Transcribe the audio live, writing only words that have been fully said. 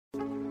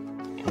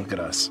Look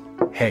at us.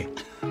 Hey,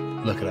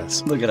 look at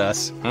us. Look at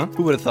us. Huh?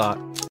 Who would have thought?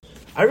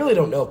 I really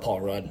don't know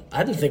Paul Rudd.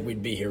 I didn't think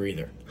we'd be here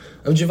either.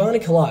 I'm Giovanni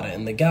Collada,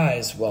 and the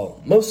guys,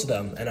 well, most of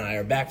them and I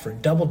are back for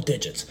double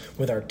digits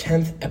with our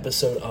 10th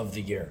episode of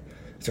the year.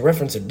 To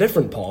reference a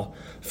different Paul,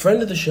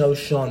 friend of the show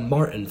Sean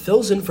Martin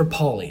fills in for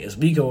Paulie as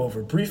we go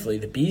over briefly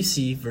the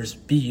BC vs.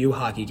 BU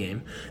hockey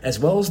game, as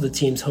well as the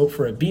team's hope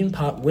for a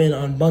Beanpot win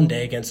on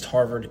Monday against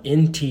Harvard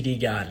in TD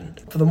Garden.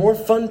 For the more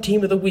fun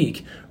team of the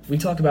week, we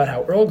talk about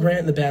how Earl Grant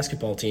and the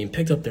basketball team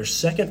picked up their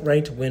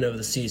second-ranked win of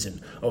the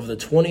season over the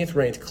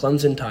 20th-ranked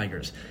Clemson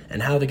Tigers,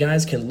 and how the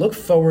guys can look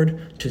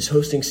forward to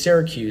hosting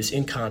Syracuse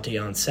in Conti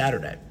on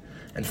Saturday.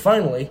 And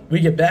finally, we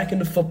get back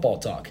into football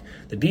talk.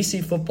 The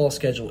BC football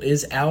schedule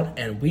is out,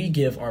 and we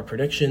give our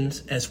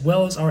predictions as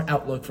well as our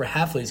outlook for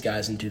Hafley's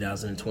guys in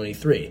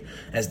 2023,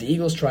 as the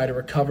Eagles try to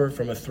recover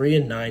from a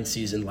 3-9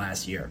 season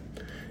last year.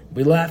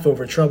 We laugh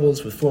over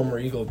troubles with former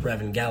Eagle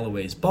Brevin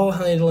Galloway's ball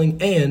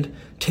handling and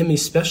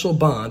Timmy's special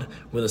bond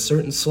with a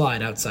certain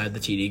slide outside the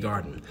TD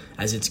Garden,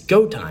 as it's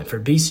go time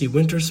for BC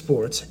winter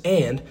sports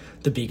and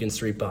the Beacon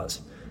Street Buzz.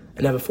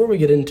 And now before we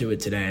get into it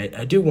today,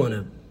 I do want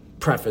to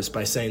preface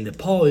by saying that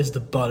Paul is the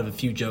butt of a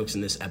few jokes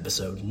in this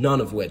episode, none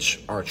of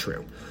which are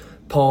true.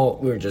 Paul,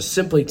 we were just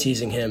simply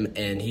teasing him,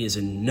 and he is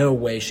in no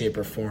way, shape,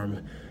 or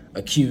form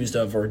accused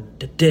of or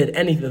did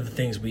any of the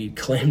things we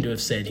claim to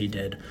have said he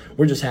did.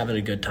 We're just having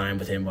a good time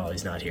with him while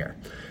he's not here.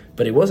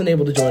 But he wasn't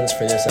able to join us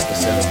for this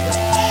episode, but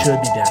he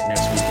should be back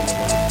next week, and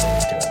we're looking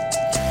forward to it.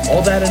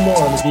 All that and more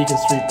on the Beacon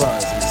Street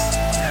Buzz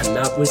is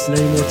not wasting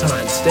any more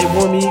time. Stay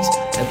warm, Eags,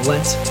 and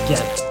let's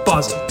get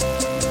buzzing.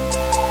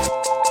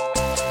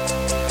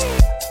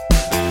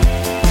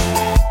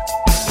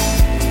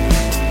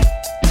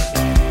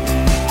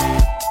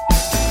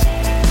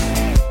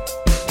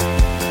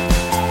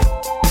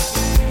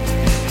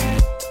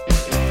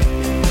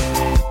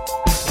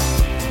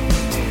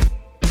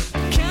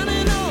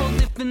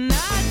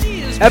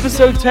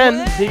 Episode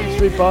 10, Beacon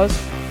Street Buzz.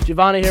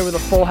 Giovanni here with a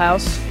full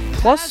house,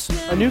 plus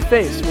a new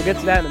face. We'll get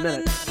to that in a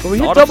minute. But we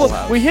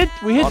hit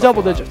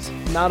double digits.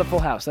 Not a full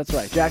house. That's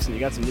right. Jackson, you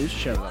got some news to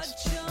share with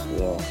us.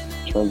 Yeah,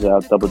 turns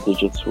out double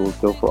digits will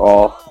go for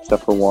all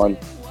except for one.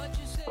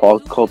 Paul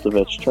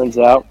Kultovich. Turns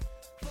out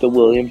the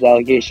Williams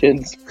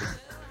allegations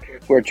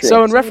were true.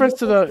 So in reference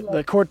to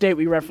the court date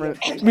we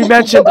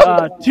mentioned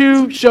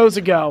 2 shows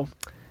ago,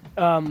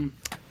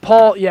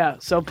 Paul, yeah.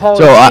 So Paul.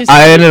 So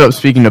I ended up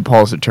speaking to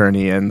Paul's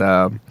attorney,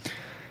 and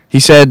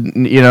he said,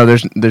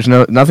 there's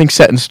nothing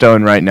set in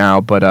stone right now,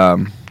 but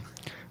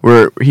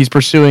he's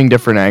pursuing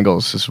different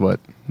angles. Is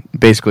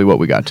basically what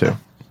we got to.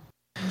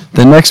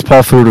 The next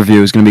Paul food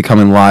review is going to be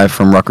coming live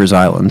from Rutgers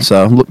Island,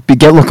 so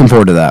get looking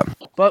forward to that.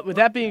 But with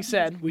that being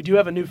said, we do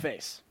have a new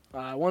face.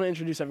 I want to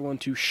introduce everyone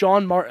to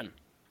Sean Martin,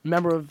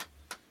 member of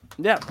Sean.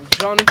 Welcome,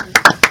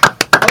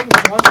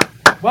 Sean.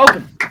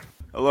 Welcome.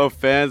 Hello,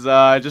 fans.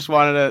 I just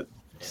wanted to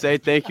say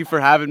thank you for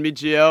having me,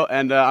 Gio,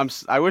 and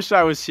I wish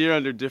I was here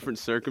under different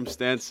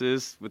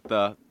circumstances with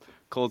the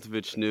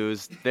Kultovich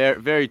news. They're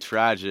very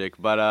tragic,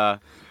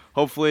 but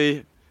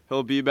hopefully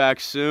he'll be back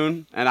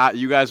soon, and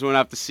you guys won't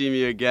have to see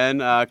me again.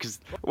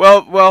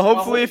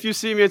 Hopefully if you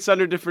see me, it's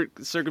under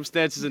different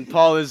circumstances, and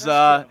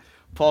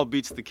Paul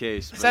beats the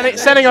case.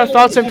 Sending our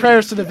thoughts and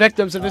prayers to the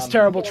victims of this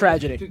terrible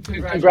tragedy.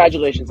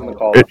 Congratulations on the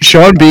call.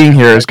 Sean being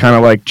here is kind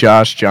of like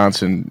Josh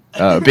Johnson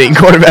being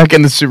quarterback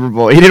in the Super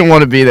Bowl. He didn't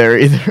want to be there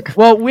either.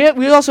 Well,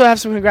 we also have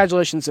some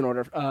congratulations in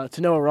order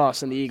to Noah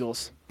Ross and the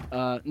Eagles.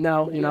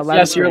 No, you're not allowed.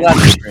 Yes, you're allowed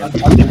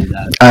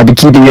to. I've been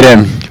keeping it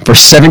in for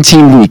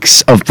 17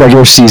 weeks of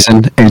regular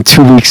season and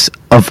 2 weeks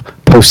of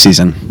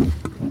postseason.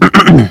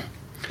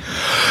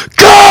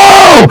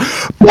 Go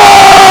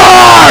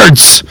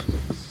Birds!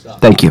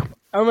 Thank you.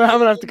 I'm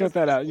gonna have to cut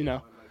that out.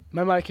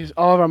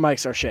 All of our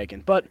mics are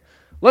shaking. But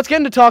let's get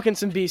into talking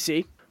some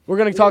BC. We're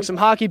gonna talk some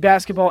hockey,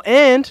 basketball,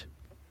 and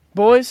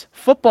boys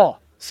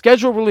football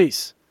schedule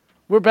release.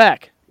 We're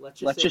back.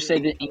 Let's just say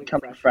the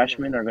incoming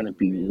freshmen are going to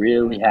be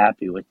really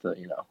happy with the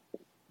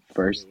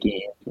first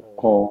game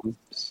home,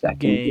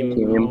 second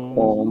game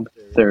home,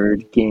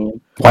 third game.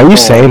 Why are you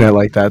saying it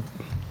like that?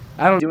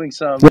 Doing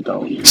some. So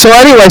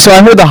anyway,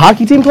 I heard the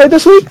hockey team played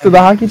this week. Did the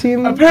hockey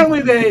team?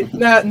 Apparently they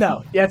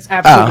no. Yeah, it's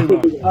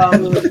absolutely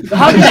wrong. The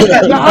hockey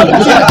team.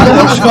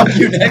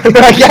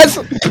 I guess.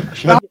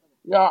 No,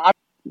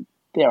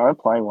 they aren't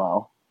playing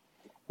well.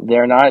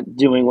 They're not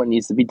doing what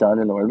needs to be done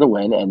in order to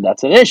win, and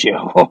that's an issue,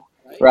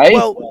 right?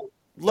 Well,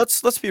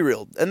 let's be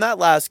real. In that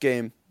last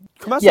game,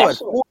 Clemson had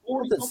 4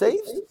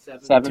 saves?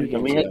 7.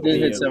 And we did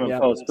hit 7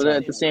 posts, but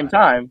at the same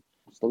time,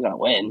 still got to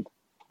win.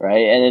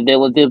 Right, and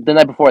the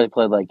night before they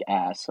played like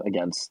ass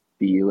against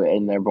BU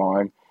in their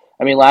barn.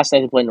 I mean, last night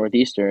they played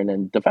Northeastern,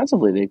 and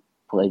defensively they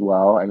played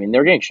well. I mean, they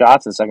were getting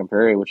shots in the second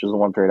period, which was the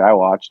one period I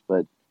watched,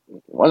 but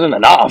it wasn't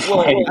enough.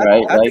 Well,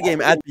 right? At the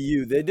game at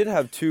BU, they did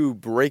have 2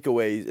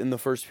 breakaways in the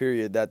first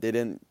period that they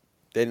didn't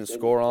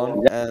score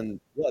on,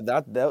 and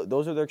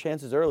those are their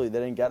chances early. They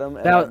didn't get them,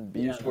 and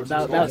BU scored.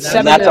 That's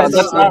not on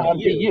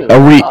BU.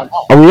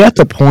 Are we at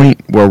the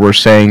point where we're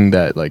saying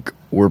that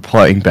we're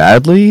playing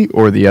badly,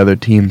 or the other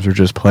teams are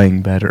just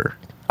playing better?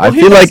 I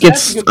feel like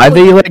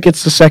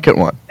it's the second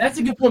one. That's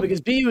a good point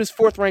because BU is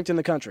 4th ranked in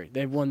the country.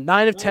 They've won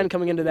 9 of 10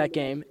 coming into that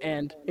game,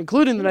 and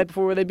including the night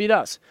before where they beat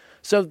us.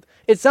 So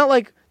it's not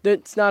like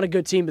it's not a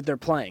good team that they're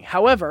playing.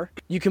 However,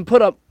 you can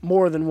put up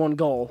more than one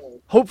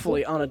goal,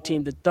 hopefully, on a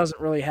team that doesn't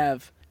really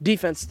have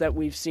defense that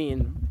we've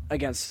seen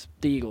against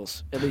the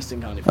Eagles, at least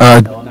in Connie.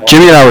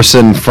 Jimmy and I were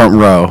sitting front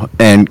row,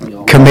 and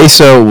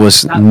Cameso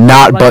was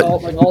not.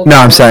 No,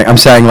 I'm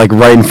saying like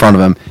right in front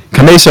of him.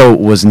 Cameso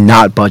was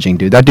not budging,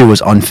 dude. That dude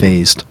was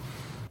unfazed.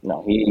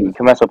 No,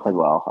 Cameso played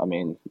well. I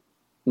mean,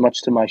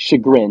 much to my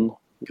chagrin,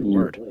 he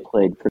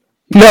played pretty.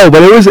 No,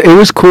 but it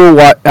was cool.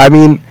 I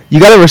mean, you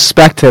got to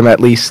respect him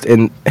at least,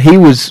 and he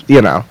was,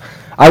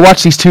 I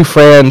watched these 2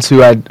 friends who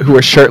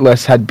were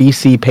shirtless, had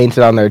BC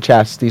painted on their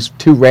chests. These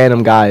 2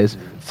 random guys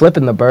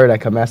flipping the bird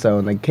at Cameso,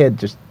 and the kid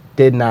just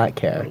did not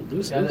care. Yeah.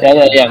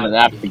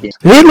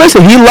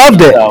 Listen, he loved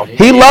it.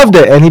 He loved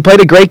it, and he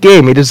played a great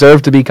game. He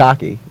deserved to be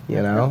cocky,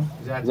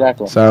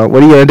 Exactly. So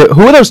what are you gonna do?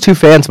 Who are those 2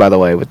 fans, by the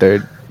way, with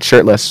their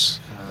shirtless?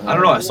 I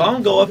don't know. I saw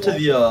him go up to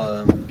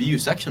the BU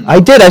section.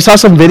 I did. I saw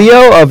some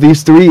video of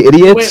these 3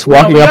 idiots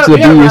walking up to the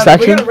BU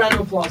section. We got a round of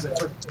applause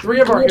for 3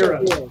 of our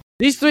heroes.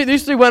 These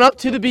three went up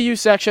to the BU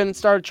section,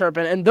 started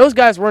chirping, and those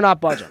guys were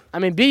not budging. I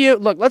mean, BU,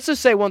 look, let's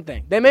just say one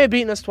thing. They may have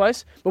beaten us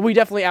twice, but we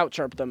definitely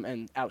out-chirped them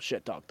and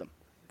out-shit-talked them.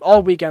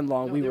 All weekend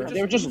long, we were. They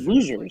were just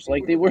losers.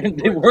 Like, they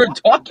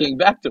weren't talking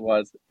back to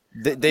us.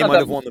 They might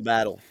have won the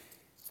battle.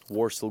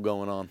 War's still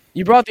going on.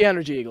 You brought the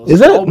energy, Eagles.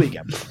 Is it? All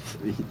weekend.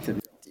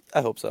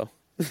 I hope so.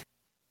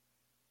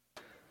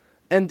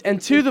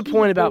 And to the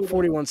point about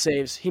 41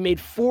 saves, he made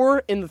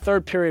 4 in the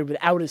 3rd period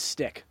without his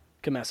stick,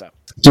 Cameso.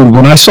 Dude,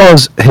 when I saw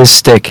his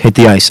stick hit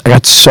the ice, I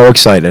got so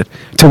excited.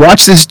 To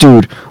watch this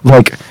dude,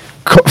 like,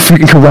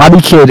 freaking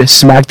Karate Kid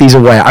smack these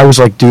away, I was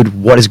like,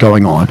 dude, what is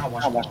going on?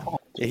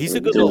 Yeah, he's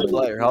a good little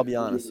player, I'll be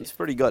honest. He's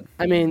pretty good.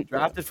 I mean,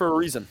 drafted for a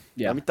reason.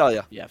 Yeah. Let me tell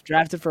you. Yeah,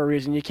 drafted for a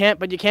reason. You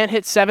can't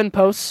hit 7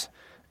 posts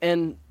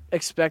and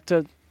expect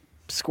to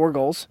score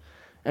goals.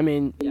 I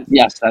mean,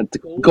 yes,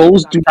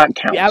 goals do not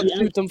count. We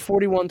outshoot them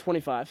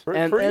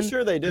 41-25. Pretty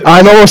sure they do.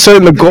 I'm almost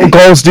certain the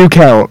goals do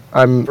count.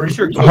 I'm pretty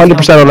sure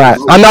 100% on that.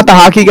 I'm not the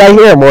hockey guy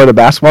here. I'm more the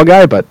basketball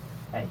guy, but.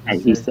 Hey,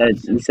 he said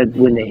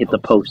when they hit the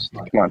post.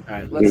 Come on.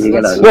 Right,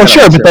 well,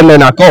 sure, but then they're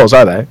not goals,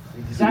 are they?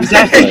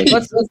 Exactly.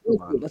 Let's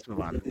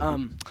move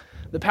on.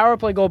 The power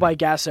play goal by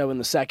Gasso in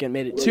the second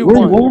made it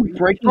 2-1. We're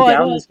breaking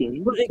down this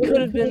game. But it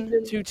could have been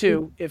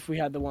 2-2 if we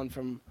had the one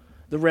from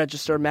the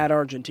register, Matt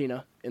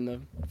Argentina, in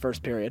the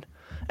first period.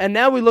 And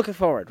now we look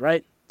forward,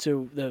 right,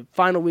 to the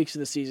final weeks of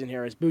the season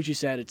here. As Bucci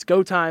said, it's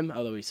go time,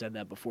 although he said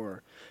that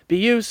before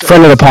BU. So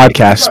friend of the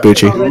podcast,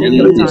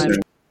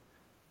 Bucci.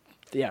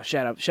 Yeah,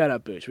 shout out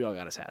Bucci. We all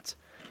got his hats.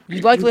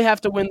 You'd likely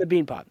have to win the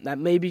Beanpot. That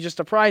may be just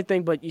a pride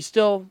thing, but you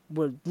still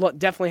would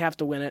definitely have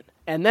to win it.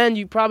 And then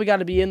you probably got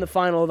to be in the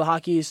final of the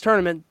Hockey East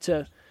tournament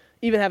to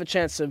even have a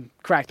chance to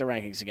crack the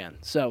rankings again.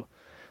 So,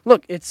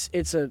 look, it's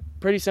a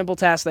pretty simple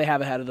task they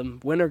have ahead of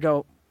them. Win or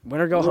go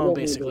home,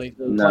 basically.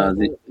 No,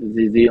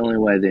 the only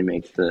way they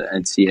make the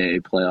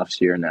NCAA playoffs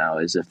here now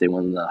is if they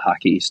win the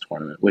Hockey East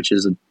tournament, which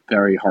is a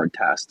very hard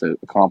task to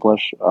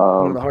accomplish.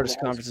 One of the hardest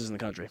conferences in the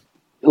country.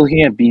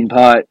 Looking at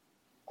Beanpot,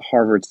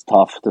 Harvard's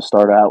tough to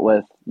start out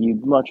with.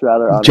 You'd much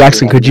rather.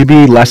 Jackson, could you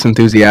be less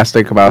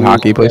enthusiastic about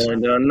hockey, please?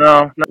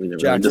 No. We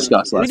never really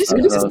discussed last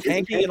time. Is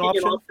tanking an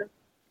option?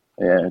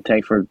 Yeah,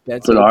 tank for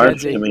Bedard.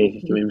 Can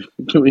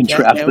we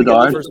draft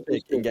Bedard? First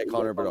pick and get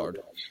Connor Bedard.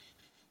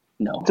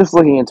 No. Just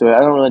looking into it, I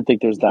don't really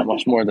think there's that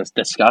much more to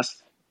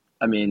discuss.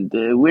 I mean,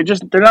 they're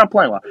not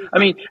playing well. I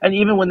mean, and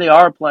even when they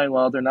are playing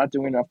well, they're not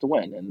doing enough to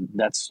win. And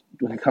that's,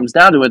 when it comes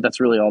down to it, that's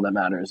really all that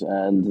matters.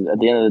 And at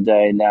the end of the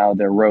day, now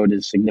their road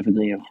is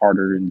significantly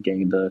harder in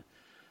getting to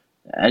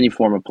any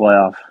form of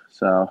playoff.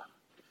 So,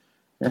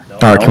 yeah. All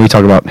right, can we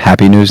talk about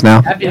happy news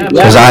now?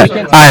 Because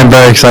I am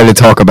very excited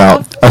to talk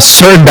about a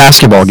certain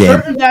basketball game.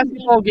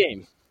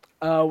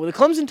 Well, the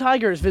Clemson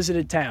Tigers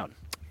visited town.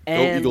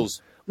 And Go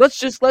Eagles. Let's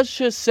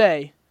just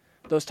say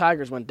those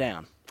Tigers went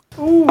down.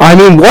 I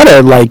mean, what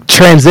a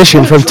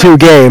transition from 2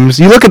 games.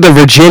 You look at the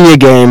Virginia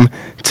game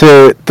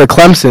to the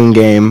Clemson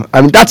game.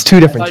 I mean, that's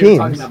 2 different teams.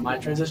 Talking about my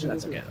transition?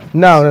 That's okay.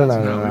 No.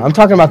 I'm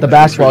talking about the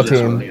basketball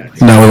team.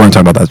 No, we weren't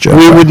talking about that, Gio.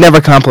 We would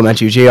never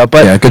compliment you, Gio.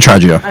 But yeah, good try,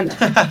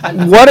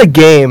 Gio. What a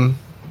game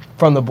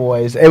from the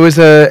boys. It was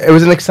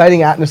an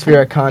exciting atmosphere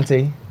at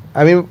Conti.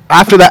 I mean,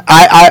 after that,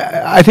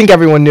 I think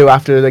everyone knew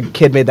after the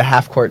kid made the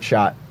half-court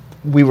shot,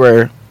 we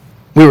were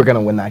going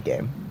to win that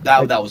game.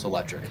 That was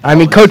electric. I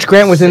mean, Coach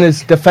Grant was in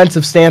his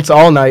defensive stance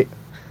all night.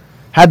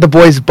 Had the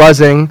boys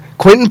buzzing.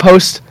 Quentin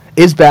Post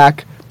is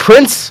back.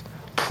 Prince,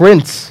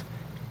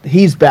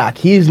 he's back.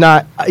 He's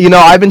not,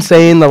 I've been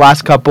saying the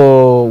last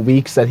couple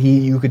weeks that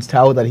you could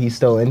tell that he's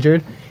still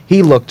injured.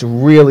 He looked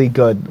really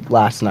good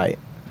last night.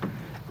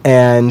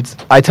 And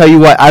I tell you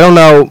what, I don't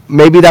know,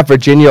 maybe that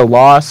Virginia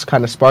loss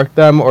kind of sparked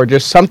them or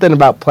just something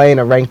about playing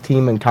a ranked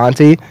team in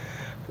Conti.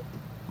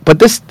 But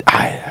this,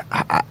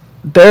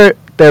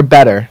 they're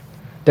better.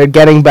 They're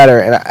getting better,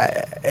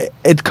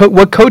 and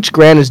what Coach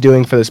Grant is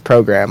doing for this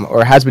program,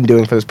 or has been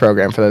doing for this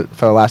program for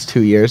the last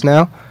 2 years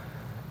now,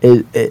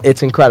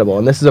 it's incredible.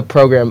 And this is a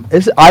program.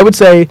 I would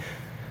say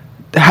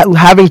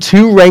having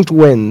 2 ranked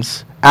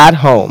wins at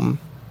home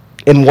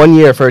in 1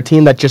 year for a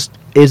team that just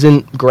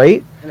isn't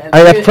great.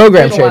 That's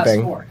program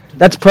shaping.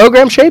 That's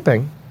program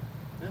shaping.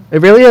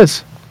 It really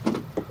is.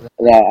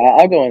 Yeah,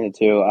 I'll go into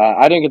 2.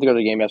 I didn't get to go to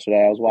the game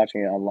yesterday. I was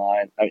watching it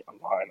online. I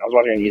was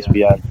watching it on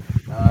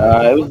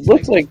ESPN. It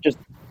looks like just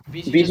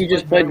BC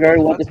just played very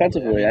well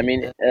defensively. I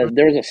mean,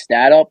 there was a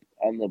stat up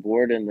on the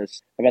board in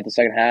this about the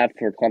second half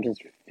for Clemson's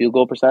field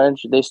goal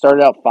percentage. They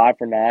started out 5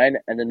 for 9,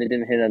 and then they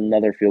didn't hit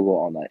another field goal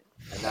all night,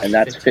 and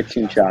that's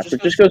 15 shots.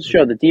 It just goes to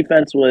show the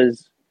defense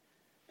was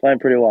playing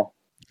pretty well.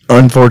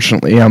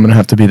 Unfortunately, I'm going to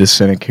have to be the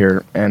cynic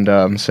here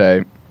and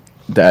say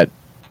that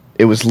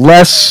it was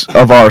less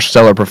of our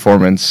stellar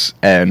performance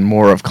and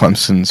more of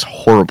Clemson's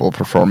horrible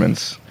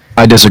performance.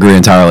 I disagree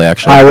entirely,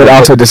 actually. I would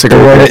also disagree.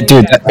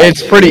 Dude,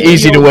 it's pretty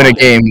easy to win a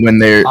game when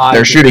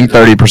they're shooting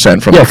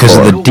 30% from the floor. Yeah, because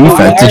of the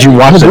defense. Did you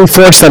watch We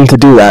forced them to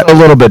do that. A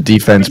little bit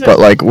defense, but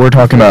like we're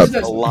talking about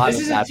A lot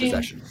of bad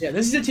possessions. Yeah,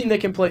 this is a team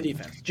that can play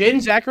defense. Jaden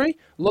Zachary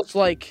looks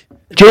like...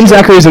 Jaden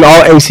Zachary is an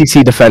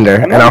all-ACC defender,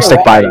 and I'll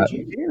stick by that.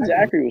 Jaden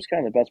Zachary was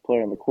kind of the best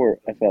player on the court,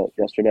 I felt,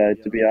 yesterday,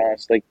 to be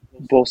honest. Like,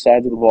 both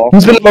sides of the ball.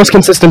 He's been the most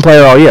consistent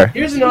player all year.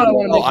 Here's the note I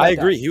want to make about I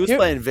agree. that. He was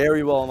playing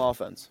very well on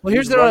offense. Well,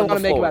 here's the note I want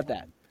to make about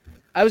that.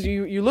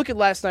 You look at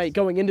last night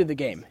going into the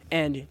game,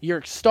 and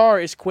your star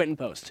is Quentin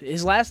Post.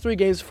 His last 3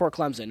 games for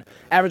Clemson,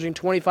 averaging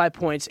 25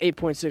 points,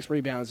 8.6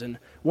 rebounds, and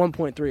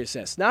 1.3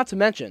 assists. Not to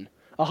mention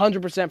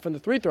 100% from the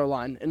free throw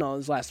line in all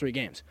his last 3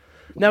 games.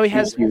 Now he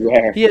has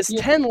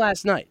 10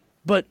 last night,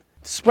 but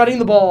spreading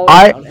the ball.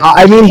 I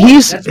mean,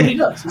 that's what he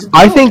does. He's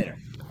a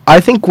I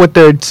think what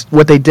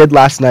they did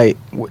last night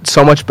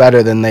so much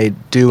better than they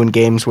do in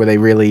games where they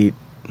really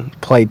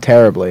played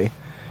terribly.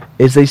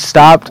 Is they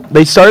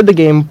started the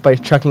game by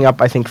chucking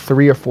up, I think,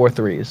 3 or 4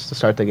 threes to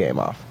start the game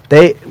off.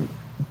 They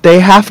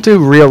have to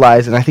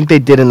realize, and I think they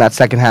did in that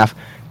second half,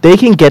 they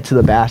can get to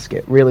the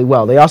basket really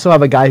well. They also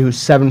have a guy who's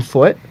 7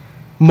 foot.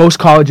 Most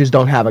colleges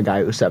don't have a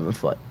guy who's 7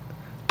 foot.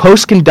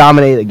 Post can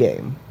dominate a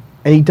game,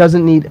 and he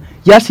doesn't need.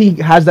 Yes, he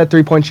has that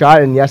 3-point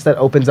shot, and yes, that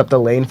opens up the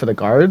lane for the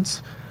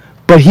guards.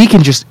 But he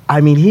can just.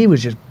 I mean, he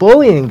was just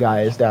bullying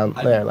guys down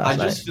there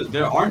last night.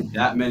 There aren't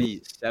that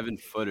many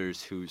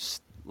 7-footers who.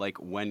 Like,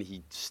 when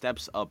he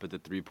steps up at the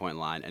 3-point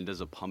line and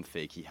does a pump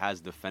fake, he has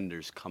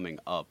defenders coming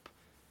up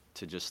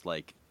to just,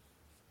 like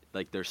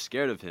they're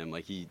scared of him.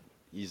 Like,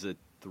 he's a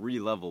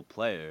 3-level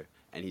player,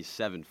 and he's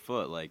 7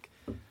 foot. Like,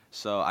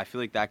 so I feel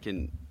like that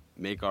can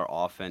make our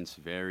offense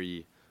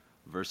very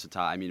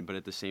versatile. I mean, but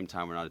at the same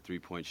time, we're not a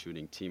 3-point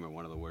shooting team or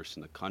one of the worst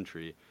in the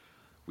country.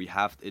 We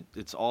have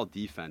it's all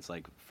defense.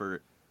 Like,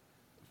 for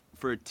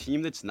a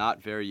team that's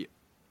not very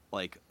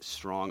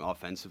strong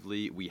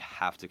offensively, we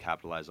have to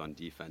capitalize on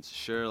defense.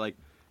 Sure, like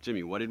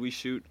Jimmy, what did we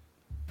shoot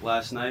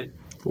last night?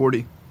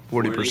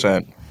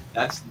 40%.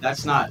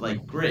 That's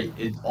not great.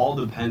 It all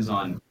depends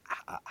on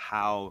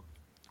how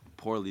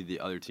poorly the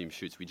other team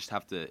shoots. We just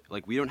have to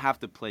we don't have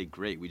to play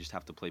great. We just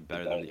have to play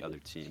better than the other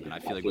team. And I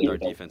feel like with our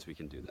defense, we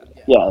can do that.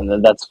 Yeah,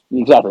 and that's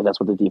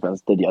what the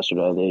defense did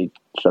yesterday.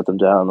 They shut them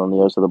down on the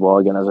other side of the ball.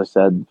 Again, as I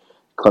said,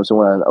 Clemson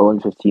went on an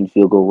 0-15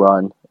 field goal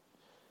run.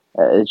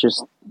 It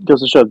just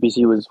goes to show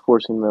BC was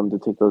forcing them to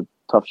take the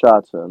tough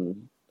shots,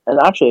 and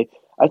actually,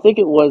 I think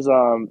it was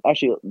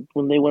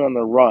when they went on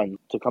the run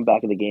to come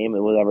back in the game,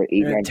 it was over 8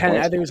 or 9 points.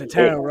 I think it was a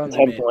 10 run.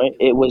 10 point.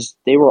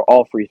 They were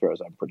all free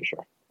throws. I'm pretty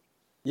sure.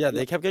 Yeah,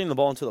 they kept getting the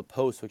ball into the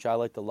post, which I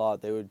liked a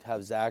lot. They would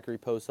have Zachary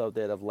post up,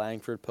 they'd have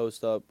Langford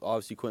post up,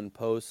 obviously Quentin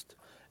post,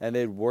 and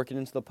they'd work it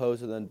into the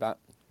post, and then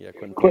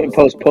Quentin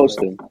post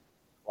posted.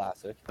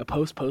 Classic. A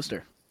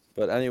poster.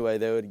 But anyway,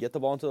 they would get the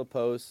ball into the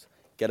post,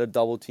 get a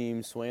double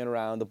team, swing it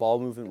around. The ball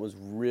movement was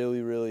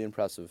really, really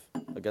impressive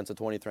against a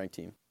 20th ranked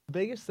team. The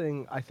biggest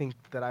thing I think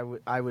that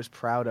I was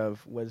proud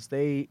of was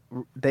they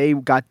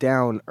got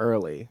down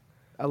early.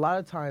 A lot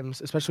of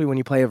times, especially when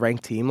you play a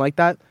ranked team like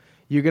that,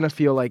 you're going to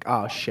feel like,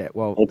 oh, shit,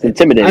 well. It's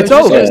intimidating. It's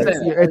over.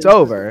 It's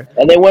over.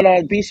 And they went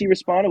on, BC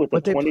responded with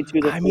the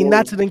 22-4. I mean,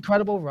 that's an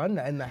incredible run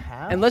in the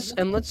half. And let's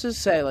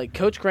just say,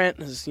 Coach Grant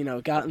has,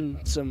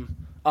 gotten some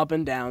up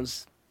and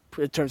downs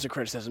in terms of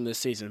criticism this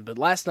season. But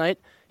last night,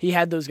 he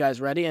had those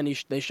guys ready, and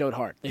they showed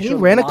heart. He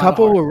ran a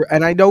couple,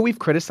 and I know we've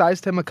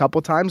criticized him a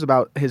couple times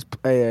about his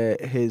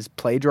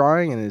play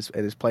drawing and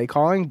his play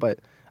calling, but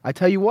I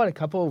tell you what, a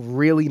couple of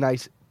really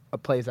nice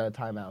plays out of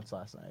timeouts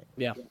last night.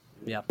 Yeah.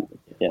 Yeah,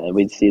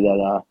 we'd see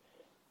that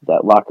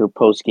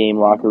post-game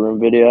locker room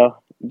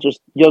video. Just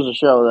goes to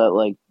show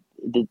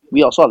that,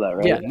 we all saw that,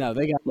 right? Yeah, no,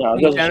 they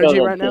got energy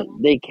right now.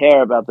 They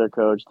care about their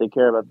coach. They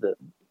care about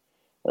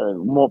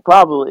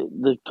probably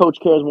the coach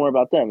cares more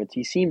about them.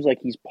 He seems like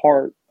he's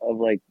part of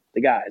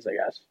the guys, I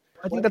guess.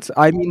 I think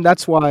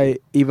that's why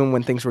even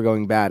when things were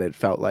going bad, it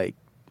felt like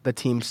the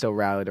team still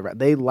rallied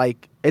around.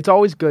 It's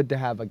always good to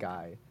have a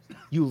guy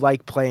you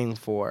like playing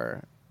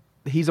for.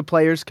 He's a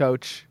player's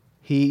coach.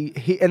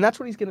 He and that's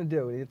what he's gonna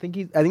do. I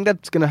think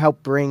that's gonna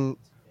help bring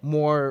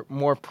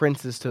more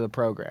princes to the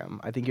program.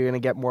 I think you're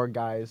going to get more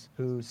guys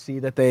who see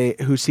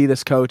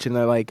this coach and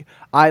they're like,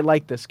 I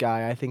like this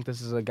guy. I think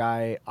this is a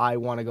guy I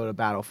want to go to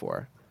battle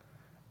for.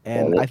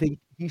 And I think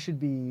he should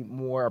be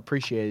more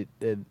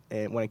appreciated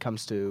when it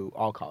comes to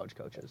all college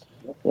coaches.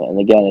 Yeah, and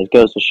again, it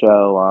goes to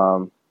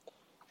show,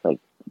 like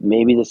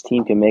maybe this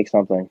team can make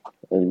something.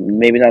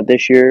 Maybe not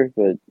this year,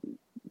 but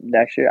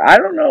next year. I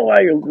don't know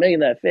why you're making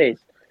that face.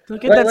 So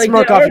get that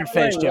smirk off your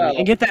face, Jimmy,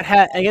 and get that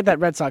hat and get that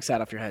Red Sox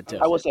hat off your head too.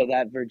 I will say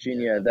that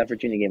Virginia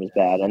game is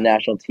bad. On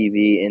national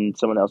TV in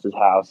someone else's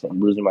house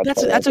and losing by. That's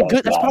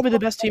probably the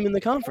best team in the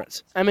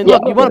conference. I mean,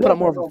 look, you want to put up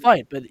more of a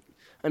fight, but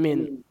I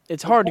mean,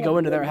 it's hard to go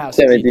into their house.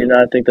 Timmy, do you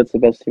not think that's the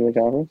best team in the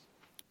conference?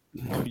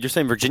 You're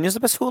saying Virginia's the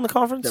best school in the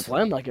conference? They're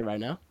playing like it right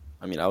now.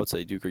 I mean, I would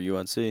say Duke or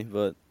UNC,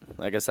 but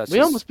I guess that's we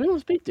almost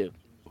beat Duke.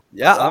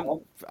 Yeah,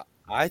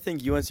 I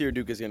think UNC or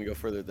Duke is going to go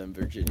further than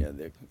Virginia.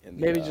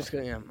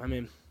 I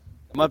mean.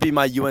 It might be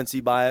my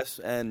UNC bias,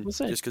 and we'll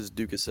just because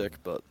Duke is sick,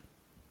 but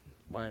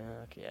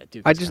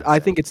Duke. I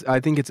think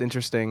it's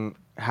interesting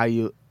how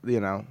you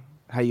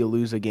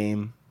lose a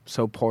game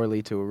so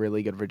poorly to a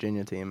really good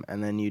Virginia team,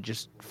 and then you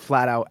just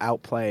flat out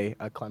outplay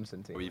a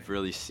Clemson team. We've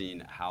really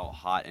seen how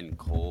hot and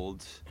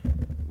cold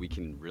we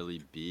can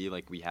really be.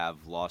 Like we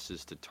have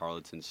losses to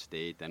Tarleton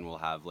State, then we'll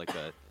have like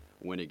a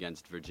win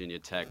against Virginia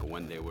Tech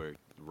when they were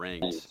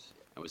ranked.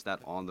 Was that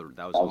on the road?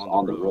 I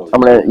want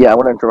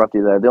to interrupt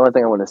you there. The only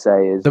thing I want to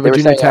say is the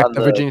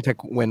Virginia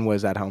Tech win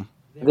was at home.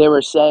 They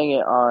were saying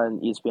it on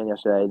ESPN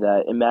yesterday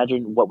that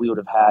imagine what we would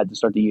have had to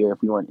start the year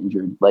if we weren't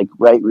injured. Like,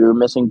 right, we were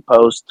missing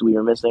Post, we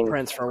were missing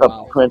Prince for a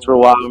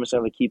while, we were missing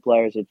all the key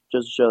players. It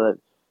just to show that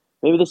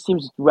maybe this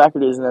team's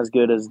record isn't as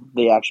good as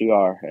they actually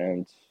are,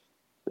 and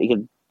they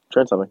could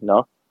turn something.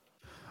 No.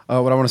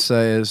 What I want to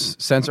say is,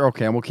 since Earl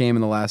Campbell came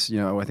in the last,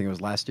 I think it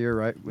was last year,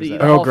 right?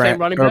 Earl Grant.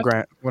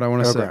 What I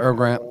want to say, Earl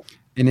Grant.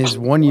 In his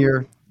 1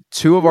 year,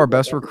 2 of our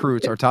best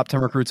recruits, our top 10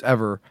 recruits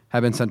ever,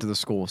 have been sent to the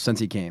school since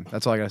he came.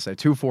 That's all I got to say.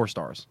 2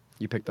 4-stars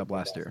you picked up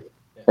last year.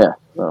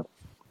 Yeah.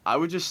 I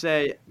would just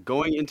say,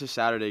 going into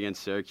Saturday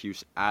against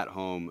Syracuse at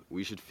home,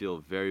 we should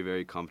feel very,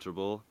 very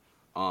comfortable.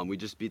 We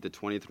just beat the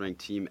 20th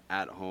ranked team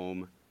at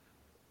home.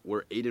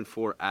 We're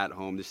 8-4 at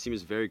home. This team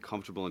is very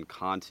comfortable in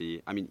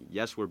Conti. I mean,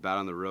 yes, we're bad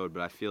on the road,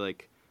 but I feel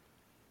like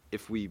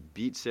if we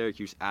beat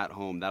Syracuse at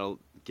home, that'll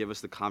give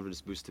us the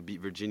confidence boost to beat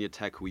Virginia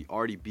Tech, who we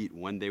already beat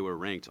when they were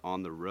ranked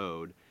on the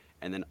road,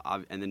 and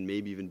then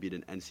maybe even beat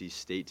an NC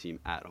State team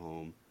at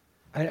home.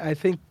 I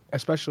think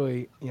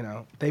especially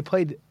they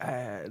played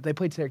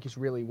Syracuse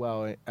really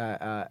well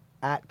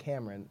at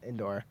Cameron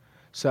Indoor,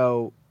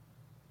 so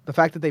the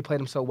fact that they played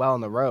them so well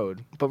on the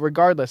road. But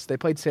regardless, they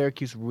played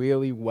Syracuse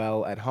really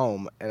well at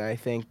home, and I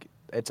think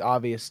it's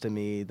obvious to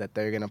me that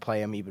they're going to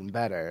play them even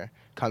better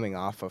coming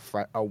off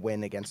a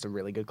win against a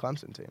really good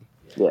Clemson team.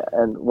 Yeah,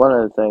 and one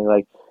other thing,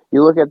 like,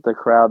 you look at the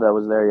crowd that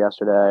was there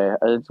yesterday,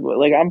 it's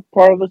like, I'm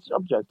part of the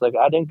subject. Like,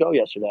 I didn't go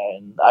yesterday,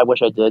 and I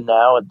wish I did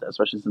now,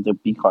 especially since they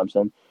beat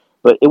Clemson,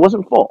 but it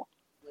wasn't full,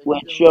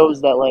 which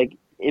shows that, like,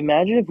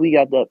 imagine if we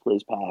got that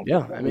place packed.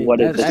 Yeah, I mean,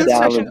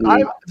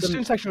 the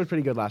student section was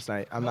pretty good last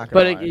night. I'm not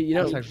going to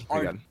lie.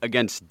 But,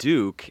 against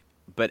Duke,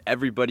 but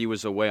everybody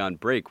was away on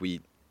break.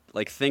 We,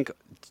 think,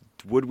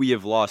 would we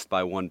have lost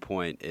by 1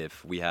 point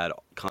if we had...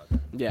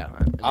 Yeah.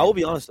 I will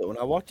be honest, though. When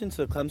I walked into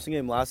the Clemson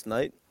game last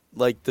night,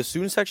 the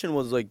student section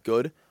was,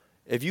 good.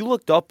 If you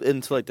looked up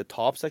into, the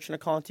top section of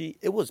Conti,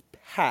 it was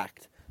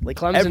packed.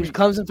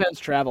 Clemson fans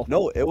travel.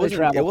 No, it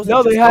wasn't. It wasn't.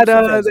 No, they had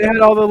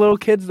all the little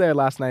kids there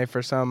last night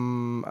for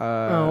some.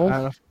 I don't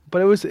know,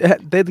 but it was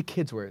the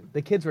kids were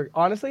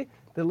honestly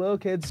the little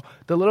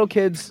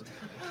kids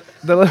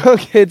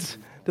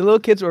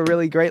were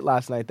really great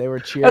last night. They were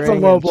cheering. That's a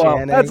low blow.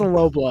 Chanting. That's a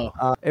low blow.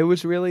 It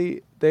was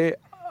really that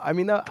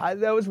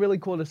was really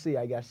cool to see.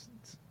 I guess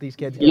these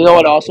kids. You know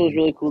what also was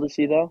really cool to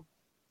see though?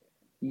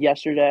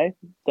 Yesterday,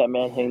 that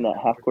man hitting that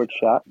half-court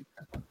shot.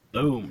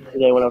 Boom.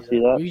 Did anyone else see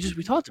that?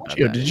 We talked about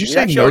that. Did you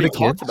say no to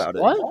kids?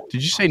 What?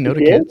 Did you say no to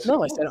kids?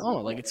 No, I said,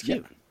 it's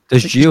cute.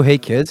 Does Gio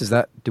hate kids?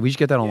 Did we just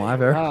get that on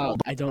live air?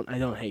 I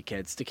don't hate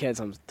kids. The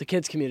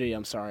kids community,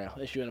 I'm sorry.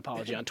 I'll issue an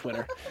apology on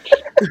Twitter.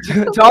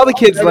 To all the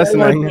kids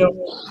listening.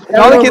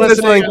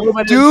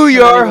 Do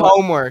your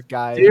homework,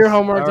 guys. Do your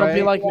homework. Don't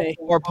be like me.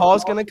 Or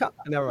Paul's going to come.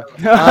 Never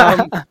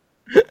mind.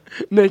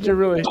 Nick, you're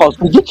really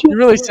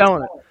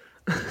selling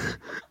it.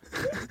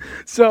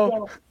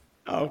 So,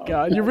 oh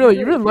God, you're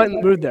really letting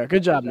the mood there.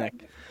 Good job, Nick.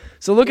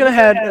 So looking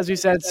ahead, as we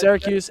said,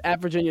 Syracuse at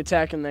Virginia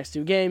Tech in the next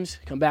 2 games.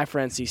 Come back for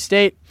NC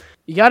State.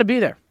 You got to be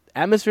there.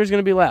 Atmosphere is going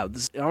to be loud.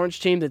 This Orange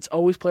team that's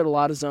always played a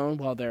lot of zone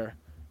while their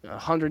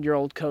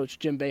 100-year-old coach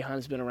Jim Boeheim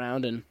has been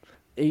around, and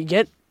you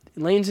get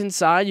lanes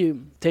inside.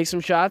 You take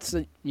some shots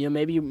that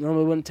maybe you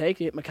normally wouldn't take.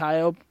 You get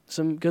Makayo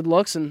some good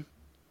looks, and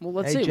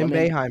let's see. Jim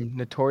Boeheim,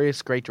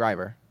 notorious great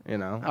driver.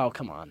 Oh,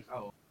 come on.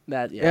 Oh.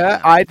 That,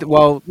 I don't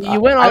know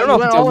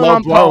if it's a low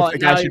blow if the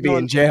guy should be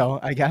in jail,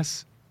 I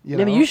guess.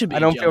 Maybe you should be in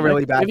jail. I don't feel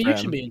really bad Maybe for you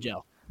him. should be in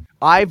jail.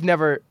 I've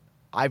never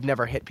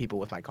hit people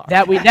with my car.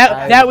 That we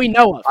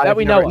know of.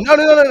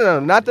 No.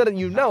 Not that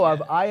you know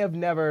of. I have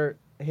never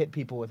hit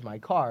people with my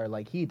car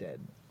like he did.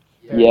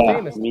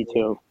 Yeah, me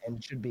too.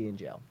 And should be in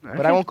jail.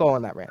 But I won't go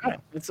on that rant. Right.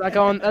 Let's not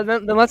go on.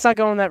 Then let's not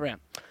go on that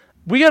rant.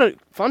 We got a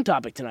fun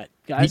topic tonight,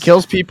 guys. He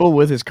kills people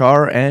with his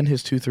car and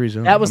his 2-3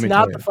 zone. That was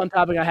not the fun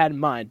topic I had in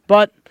mind.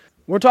 But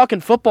we're talking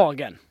football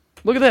again.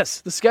 Look at this.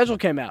 The schedule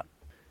came out,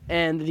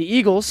 and the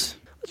Eagles.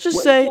 Let's just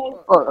say.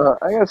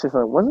 I gotta say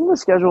something. Wasn't the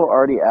schedule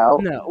already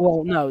out? No.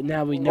 Well, no.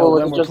 Now we know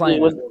when we're playing.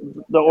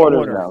 The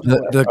order now.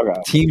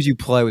 The teams you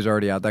play was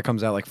already out. That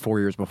comes out like 4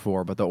 years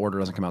before, but the order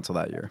doesn't come out till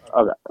that year.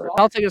 Okay.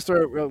 I'll take us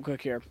through it real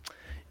quick here.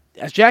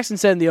 As Jackson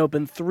said in the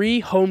open, 3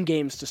 home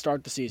games to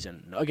start the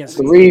season against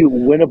 3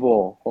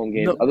 winnable home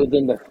games, other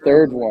than the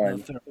third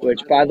one,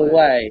 which, by the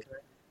way,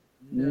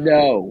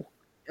 no.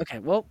 Okay,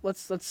 well,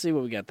 let's see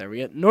what we got there. We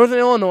got Northern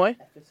Illinois,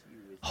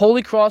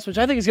 Holy Cross, which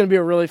I think is going to be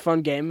a really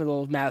fun game, a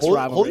little mass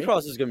rivalry. Holy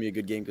Cross is going to be a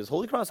good game because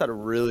Holy Cross had a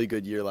really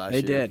good year last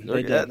year.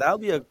 They did. That'll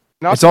be a.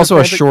 It's also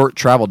a short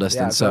travel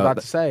distance. Yeah, so I was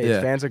about to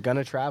say, fans are going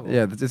to travel.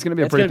 Yeah, it's going to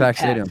be a pretty packed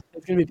stadium.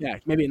 It's going to be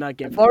packed. Maybe a night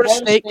game. Florida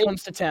State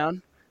comes to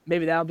town.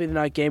 Maybe that'll be the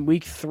night game,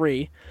 week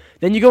 3.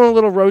 Then you go on a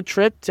little road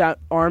trip to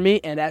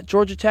Army and at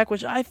Georgia Tech,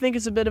 which I think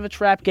is a bit of a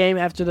trap game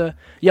after the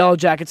Yellow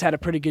Jackets had a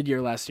pretty good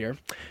year last year.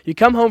 You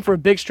come home for a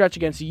big stretch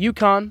against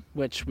UConn,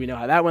 which we know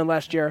how that went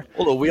last year.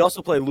 Although we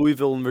also play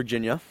Louisville and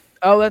Virginia.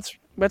 Oh, that's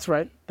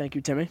right. Thank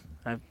you, Timmy.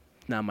 I've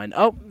now mind.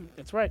 Oh,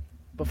 that's right.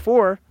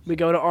 Before we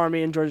go to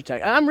Army and Georgia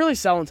Tech, I'm really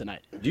selling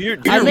tonight. Do your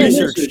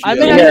research.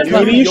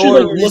 Maybe you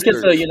should look at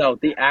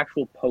the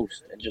actual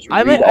post and just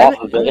read off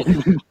of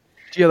it.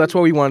 Gio, that's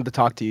what we wanted to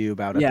talk to you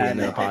about at the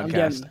end of the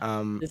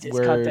podcast. It's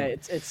cut day.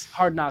 It's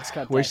Hard Knocks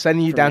cut day. We're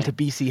sending you down to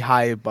BC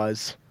High,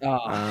 Buzz.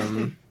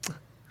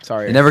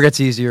 Sorry. It never gets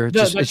easier.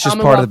 It's just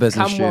part of the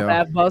business,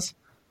 Gio. Buzz.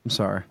 I'm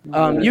sorry.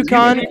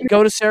 UConn,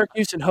 go to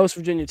Syracuse and host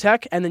Virginia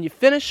Tech, and then you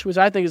finish, which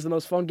I think is the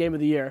most fun game of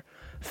the year,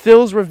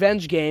 Phil's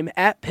revenge game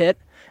at Pitt,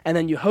 and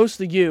then you host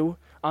the U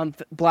on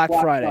Black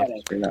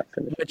Friday.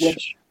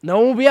 Which no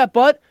one will be at,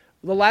 but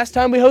the last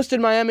time we hosted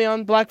Miami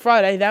on Black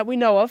Friday, that we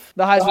know of,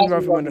 the Heisman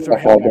Trophy winner threw.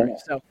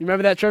 So, you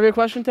remember that trivia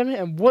question, Timmy?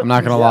 And what? I'm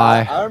not gonna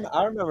lie.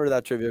 I remember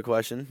that trivia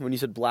question when you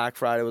said Black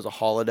Friday was a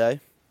holiday.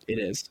 It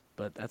is,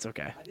 but that's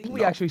okay. I think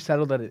we actually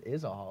settled that it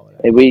is a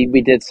holiday.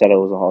 We did settle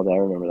it was a holiday. I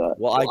remember that.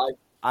 Well,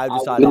 I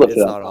decided it's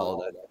not a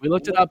holiday. We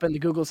looked it up, and the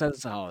Google says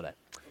it's a holiday.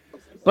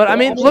 But, I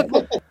mean, look,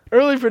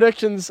 early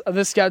predictions of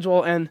this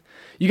schedule, and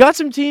you got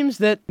some teams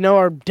that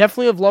are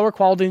definitely of lower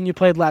quality than you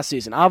played last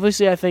season.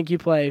 Obviously, I think you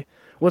play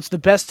what's the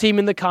best team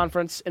in the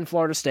conference in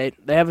Florida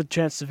State. They have a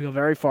chance to go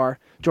very far.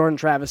 Jordan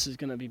Travis is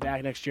going to be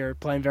back next year,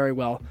 playing very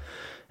well.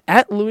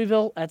 At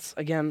Louisville, that's,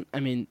 again, I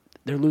mean,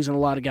 they're losing a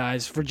lot of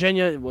guys.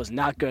 Virginia was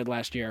not good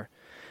last year.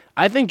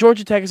 I think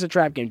Georgia Tech is a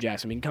trap game,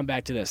 Jackson. We can come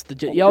back to this.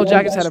 The Yellow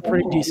Jackets had a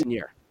pretty decent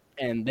year,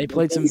 and they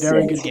played some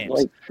very good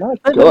games.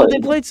 They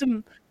played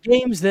some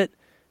games that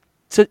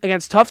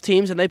against tough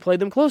teams, and they played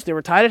them close. They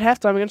were tied at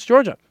halftime against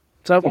Georgia.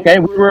 So okay,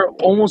 we were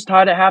almost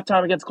tied at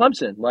halftime against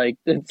Clemson. Like,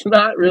 it's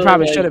not really. We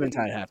probably should have been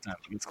tied at halftime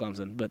against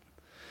Clemson, but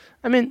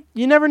I mean,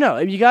 you never know.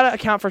 You got to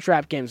account for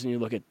trap games when you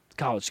look at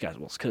college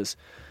schedules, because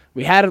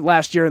we had it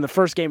last year in the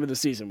first game of the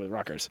season with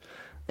Rutgers,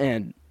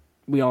 and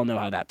we all know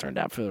how that turned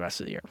out for the rest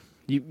of the year.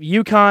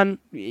 UConn,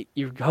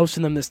 you're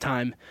hosting them this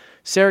time.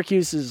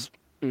 Syracuse is,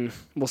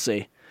 we'll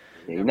see.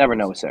 Yeah, you never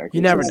know with Syracuse.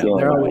 You never know.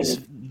 They're always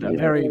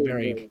very,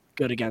 very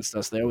good against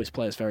us. They always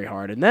play us very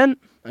hard. And then,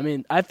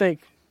 I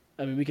think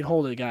we can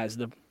hold it, guys.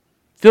 The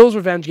Phil's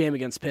revenge game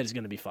against Pitt is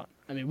going to be fun.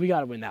 We got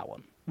to win that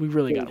one. We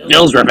really got to win.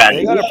 Phil's revenge.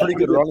 They got a pretty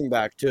good running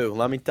back, too,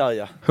 let me tell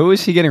you. Who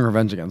is he getting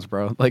revenge against,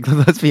 bro? Like,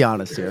 let's be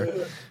honest here.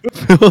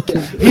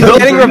 He's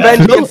getting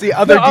revenge against the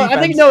other defense. I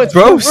think, no, it's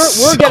bro.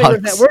 We're getting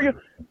revenge.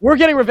 We're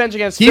getting revenge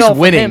against He's Phil. He's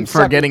winning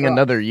for getting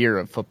another year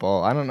of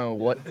football. I don't know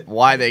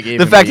why they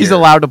gave him the fact he's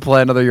allowed to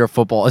play another year of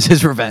football is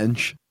his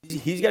revenge.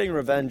 He's getting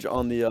revenge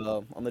on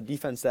the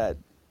defense that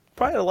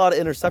probably had a lot of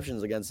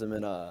interceptions against him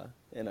in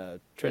a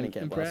training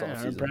camp last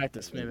offseason. In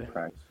practice, maybe.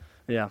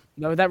 Yeah.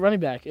 No, that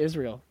running back,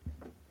 Israel.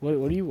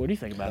 What do you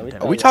think about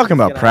it? Are we talking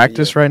about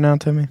practice right now,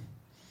 Timmy?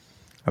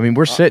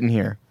 We're sitting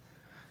here.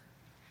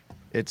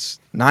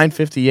 It's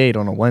 9:58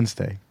 on a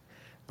Wednesday,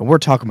 but we're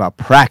talking about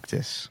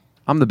practice.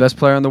 I'm the best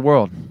player in the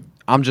world.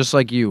 I'm just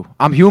like you.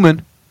 I'm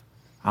human.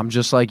 I'm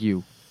just like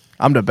you.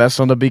 I'm the best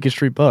on the Beacon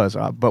Street Buzz,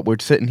 but we're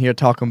sitting here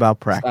talking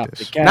about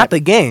practice. Not the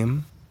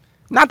game.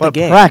 Not the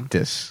game.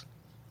 Practice.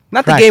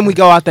 Not the game we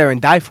go out there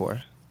and die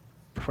for.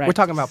 We're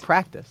talking about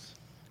practice.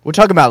 We're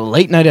talking about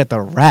late night at the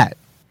Rat.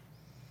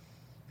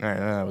 All right,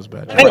 that was a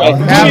bad joke.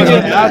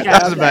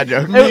 That was a bad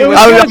joke.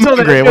 I'm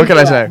hungry. What can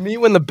I say? Me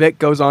when the bit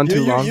goes on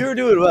too long. You're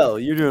doing well.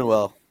 You're doing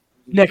well.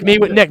 Nick,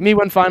 me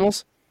win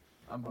finals.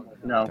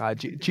 No.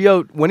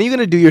 Gio, when are you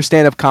gonna do your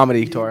stand-up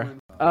comedy tour?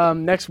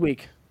 Next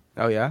week.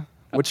 Oh yeah.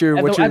 At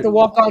the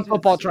walk-on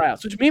football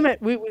tryouts, which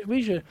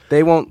we should.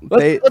 They won't.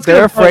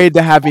 They're afraid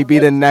to have me be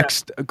the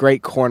next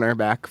great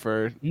cornerback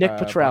for Nick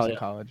Petralia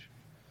College.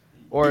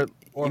 Or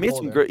he made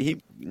some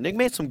great. Nick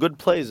made some good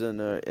plays in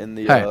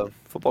the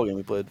football game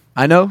we played.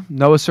 I know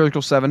Noah's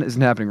Surgical 7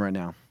 isn't happening right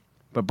now,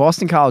 but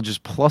Boston College is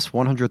plus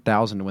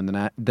 100,000 to win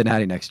the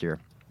Natty next year.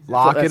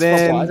 Lock it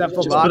in. Is that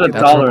football? Just put a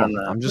That's dollar football. in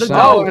that. I'm just Put a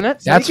dollar in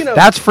saying. it.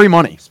 That's free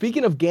money.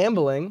 Speaking of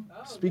gambling.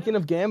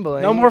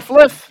 No more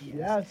fliff.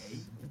 Yes.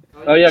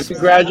 Oh yeah!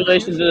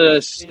 Congratulations to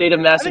the state of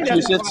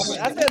Massachusetts.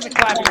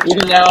 We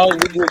can now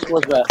do a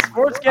sports bet.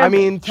 Sports I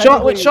mean,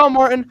 Sean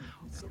Martin,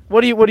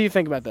 what do you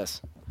think about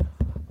this?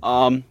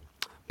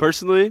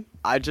 Personally,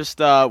 I just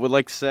would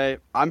like to say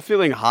I'm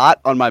feeling hot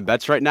on my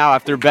bets right now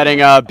after betting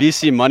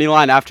BC money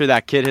line after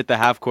that kid hit the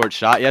half-court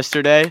shot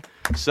yesterday.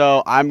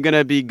 So I'm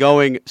gonna be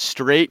going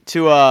straight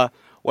to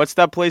what's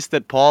that place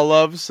that Paul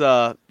loves?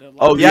 The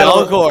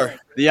Encore.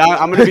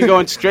 I'm gonna be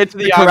going straight to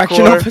the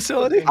correctional Encore.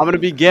 facility. I'm gonna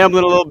be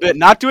gambling a little bit,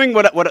 not doing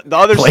what the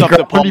other stuff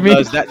that Paul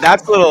does.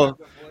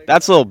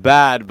 That's a little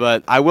bad,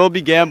 but I will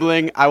be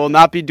gambling. I will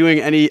not be doing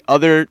any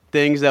other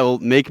things that will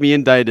make me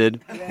indicted.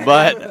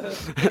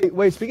 But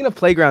Wait, speaking of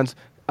playgrounds,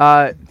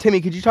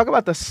 Timmy, could you talk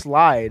about the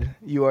slide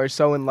you are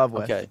so in love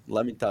with? Okay,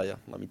 let me tell you.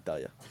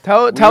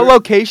 Tell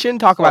location.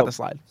 Talk about the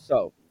slide.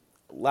 So,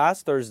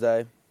 last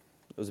Thursday,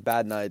 it was a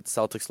bad night.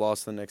 Celtics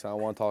lost to the Knicks. I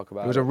don't want to talk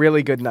about it. It was a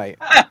really good night.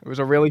 It was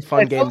a really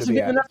fun game to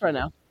be at. Right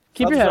now.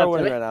 Keep your head up,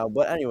 right now.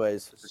 But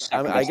anyways,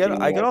 I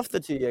get off the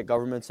tee at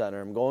Government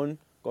Center. I'm going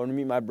to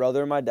meet my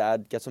brother and my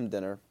dad, get some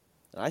dinner.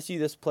 And I see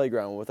this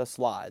playground with a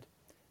slide.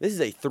 This is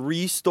a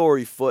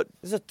 3-story slide.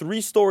 That's a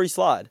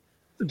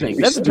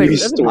big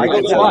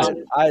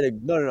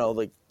slide.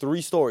 Like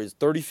 3 stories,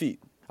 30 feet.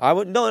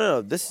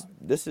 This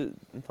is,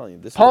 I'm telling you,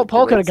 this. Paul is a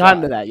could have great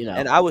gotten to slide. that, you know.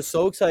 And I was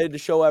so excited to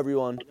show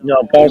everyone. No,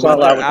 Paul's not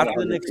allowed after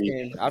the Knicks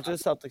game, after the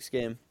Celtics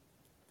game,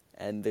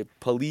 and the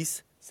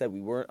police said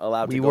we weren't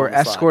allowed to We go were on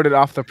the slide. escorted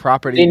off the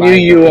property. They by knew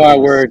the you police.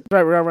 were.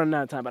 Right, we're running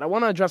out of time, but I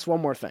want to address one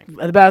more thing.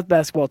 The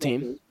basketball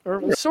team,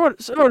 or sort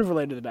of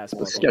related to the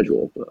basketball team.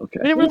 Schedule, but okay.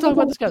 We didn't really talk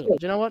about the schedule.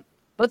 Do you know what?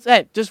 Let's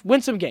just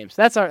win some games.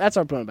 That's our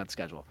point about the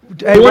schedule.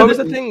 Hey, what was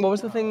the thing?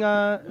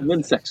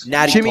 Win 6.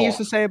 Jimmy used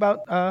to say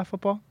about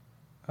football?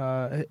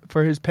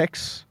 For his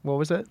picks, what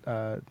was it?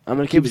 I'm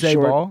gonna keep it Zay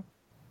short. ball.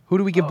 Who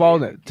do we give ball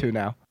to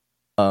now?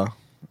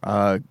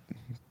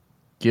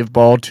 Give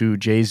ball to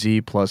Jay-Z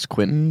plus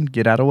Quentin.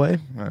 Get out of way.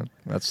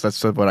 That's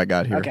what I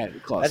got here. Okay,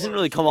 close. That didn't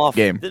really come off.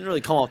 Game. Didn't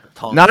really come off the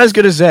tongue. Not as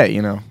good as Zay,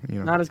 you know.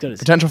 Not as good as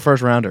Potential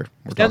first rounder.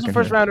 potential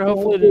first rounder,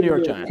 hopefully the New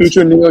York Giants.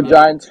 Future New York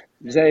Giants.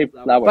 Zay.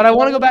 But I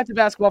want to go back to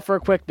basketball for a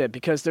quick bit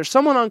because there's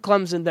someone on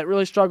Clemson that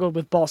really struggled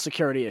with ball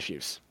security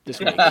issues this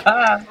week.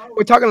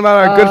 We're talking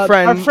about our good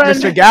friend, our friend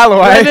Mr.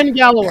 Galloway. Brevin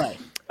Galloway.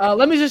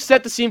 Let me just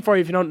set the scene for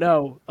you if you don't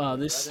know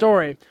this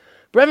story.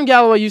 Brevin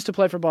Galloway used to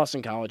play for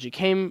Boston College. He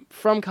came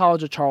from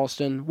College of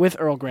Charleston with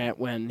Earl Grant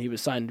when he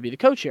was signed to be the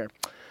coach here.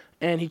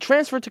 And he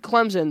transferred to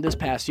Clemson this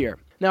past year.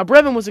 Now,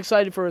 Brevin was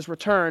excited for his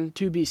return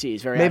to BC.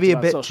 He's very Maybe active a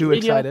on bit social too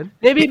media. excited.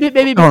 Maybe a bit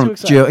too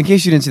excited. Gio, in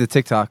case you didn't see the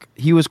TikTok,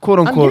 he was quote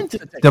unquote into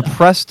the TikTok.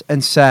 depressed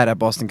and sad at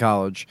Boston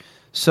College.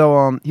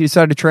 So he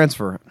decided to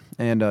transfer.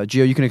 And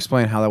Gio, you can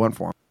explain how that went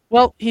for him.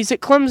 Well, he's at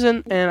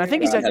Clemson, and I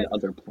think he's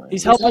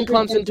helping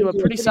Clemson to a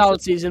pretty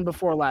solid season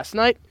before last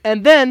night.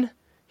 And then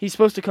he's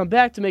supposed to come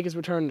back to make his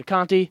return to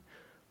Conti.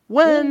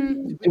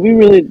 When Do we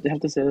really have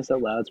to say this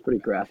out loud? It's pretty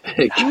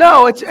graphic.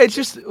 No, it's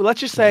just let's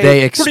just say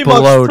They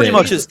exploded. Pretty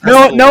much his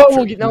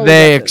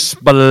They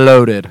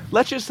exploded.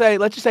 let's just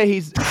say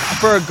he's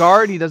for a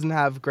guard. He doesn't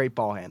have great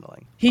ball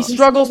handling. he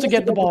struggles to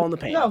get the ball in the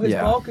paint. No, his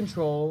Yeah. ball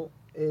control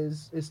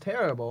is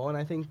terrible, and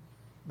I think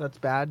that's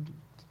bad.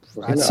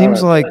 It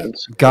seems like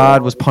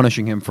God was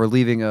punishing him for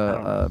leaving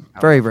a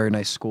very, very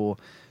nice school.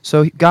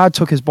 So God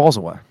took his balls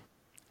away.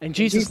 And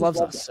Jesus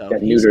loves us, so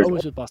Got he's neutered.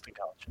 always with Boston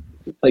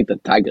College. Like the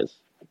Tigers.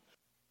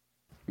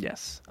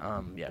 Yes.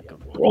 Go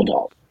Roll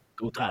dog.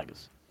 Go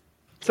Tigers.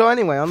 So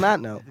anyway, on that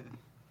note,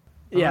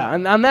 Yeah,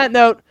 and on that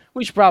note,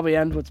 we should probably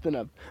end what's been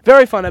a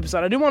very fun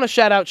episode. I do want to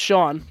shout out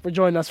Sean for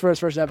joining us for his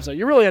first episode.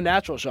 You're really a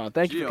natural, Sean.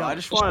 Thank you for Gio, coming. I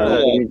just wanted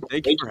to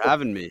thank you for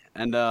having me,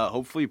 and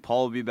hopefully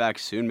Paul will be back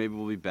soon. Maybe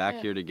we'll be back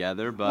here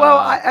together. But well,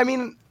 I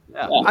mean,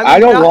 yeah. I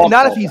don't not, want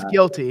not if Paul he's back.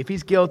 guilty. If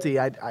he's guilty,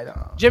 I don't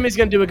know. Jimmy's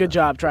going to do a good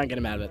job trying to get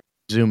him out of it.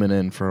 Zooming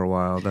in for a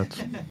while.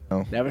 That's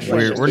Never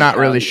sure. we're not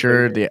really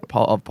sure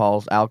of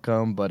Paul's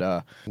outcome,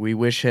 but we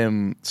wish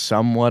him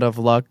somewhat of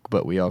luck.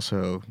 But we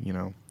also,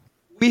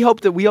 We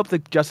hope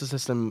the justice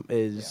system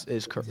is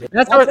correct.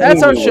 That's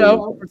our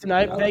show for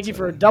tonight. Thank you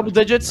for Double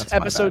Digits,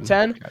 episode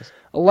 10.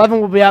 11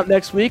 will be out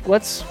next week.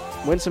 Let's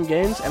win some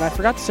games. And I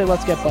forgot to say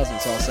let's get buzzing,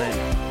 so I'll say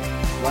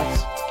it.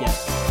 Let's get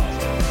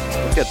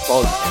buzzing. Let's get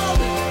buzzed.